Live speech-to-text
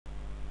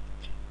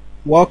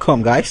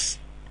Welcome guys,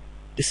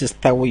 this is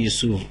Taiwo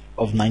Yusuf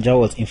of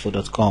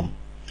NigerWorldInfo.com.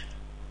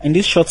 In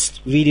this short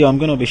video I'm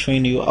going to be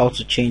showing you how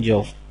to change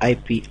your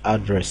IP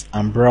address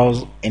and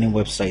browse any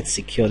website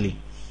securely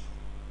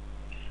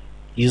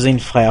using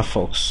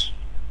Firefox.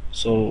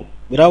 So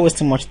without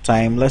wasting much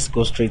time, let's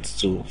go straight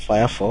to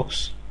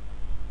Firefox.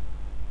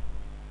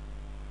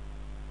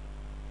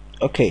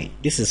 Okay,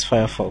 this is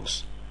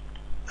Firefox,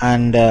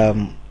 and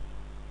to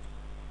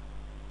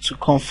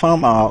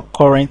confirm our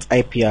current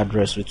IP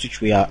address with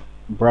which we are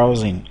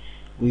browsing,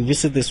 we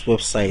visit this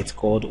website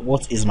called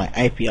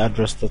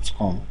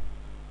whatismyipaddress.com.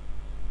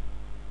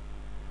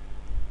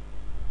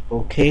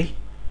 Okay,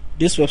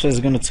 this website is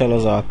going to tell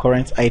us our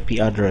current IP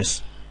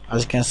address.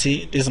 As you can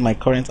see, this is my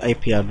current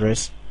IP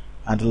address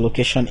and the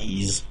location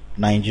is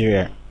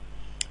Nigeria.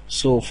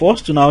 So for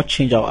us to now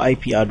change our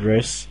IP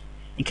address,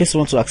 in case you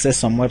want to access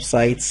some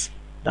websites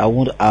that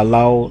won't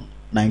allow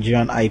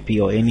Nigerian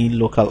IP or any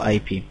local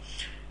IP,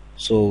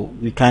 so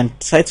we can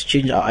decide to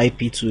change our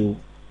IP to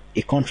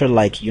a country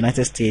like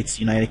United States,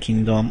 United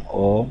Kingdom,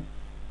 or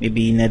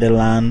maybe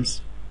Netherlands,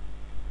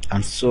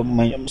 and so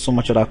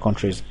much other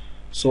countries.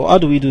 So how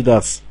do we do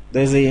that?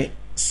 There's a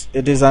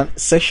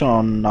section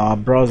on our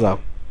browser,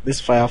 this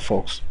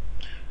Firefox.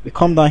 We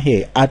come down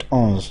here,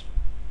 add-ons.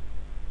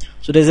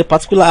 So there's a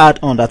particular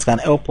add-on that can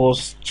help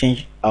us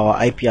change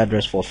our IP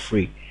address for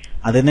free,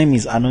 and the name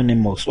is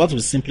Anonymous. What we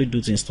simply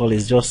do to install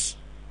is just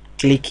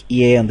click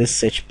here on this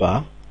search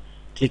bar,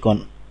 click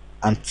on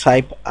and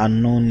type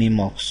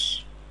Anonymous.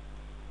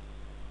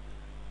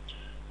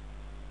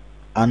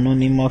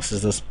 Anonymous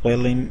is the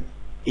spelling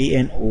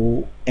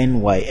ANONYMOUX.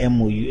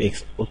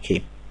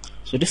 Okay,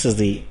 so this is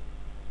the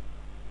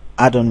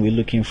add-on we're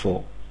looking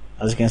for.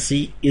 As you can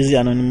see, easy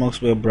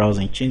anonymous web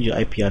browsing, change your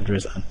IP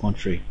address and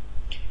country.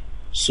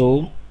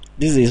 So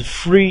this is a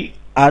free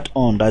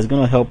add-on that's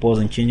going to help us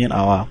in changing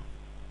our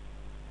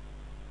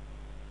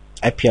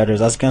IP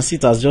address. As you can see,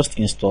 it has just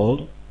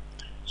installed.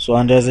 So,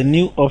 and there's a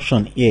new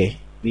option here.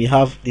 We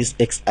have this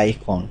X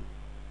icon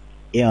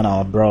here on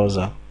our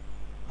browser,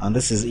 and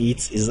this is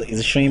it.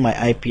 Is showing my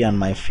IP and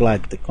my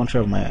flag, the country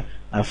of my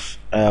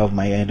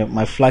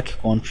flag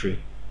country.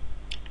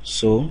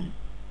 So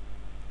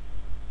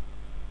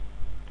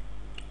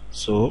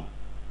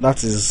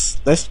that is,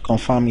 let's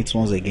confirm it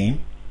once again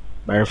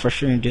by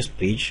refreshing this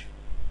page.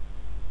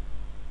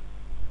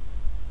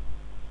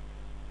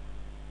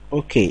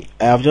 Okay,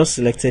 I have just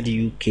selected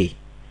UK.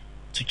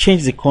 To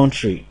change the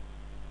country,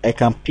 I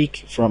can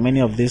pick from any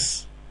of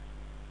these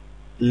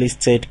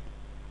listed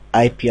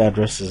IP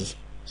addresses.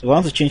 So if I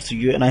want to change to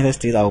United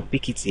States, I'll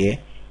pick it here,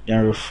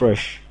 then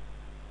refresh.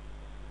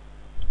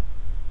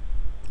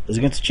 It's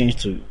going to change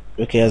to,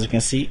 okay, as you can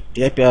see,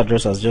 the IP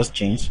address has just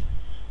changed,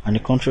 and the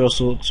country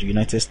also to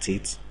United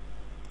States.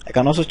 I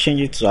can also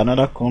change it to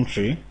another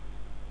country.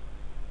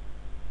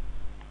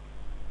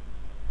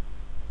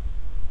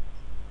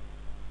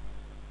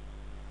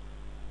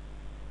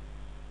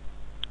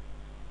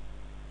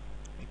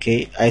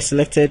 Okay, I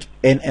selected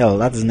NL,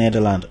 that is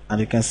Netherlands,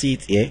 and you can see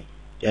it here.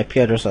 The IP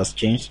address has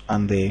changed,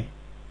 and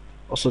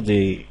also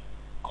the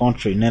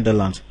country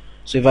Netherlands.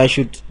 So if I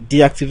should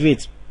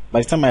deactivate,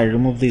 by the time I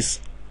remove this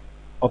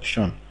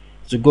option,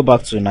 to go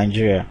back to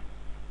Nigeria,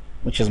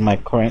 which is my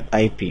current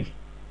IP.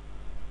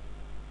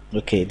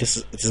 Okay, it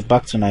is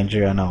back to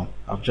Nigeria now.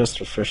 I've just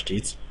refreshed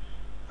it,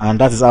 and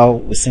that is how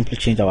we simply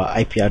change our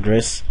IP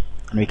address,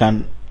 and we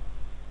can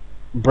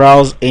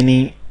browse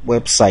any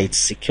website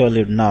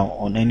securely now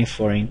on any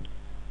foreign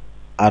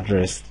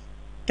address.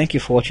 Thank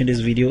you for watching this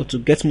video. To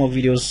get more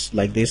videos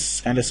like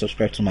this, kindly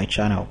subscribe to my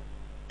channel.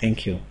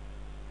 Thank you.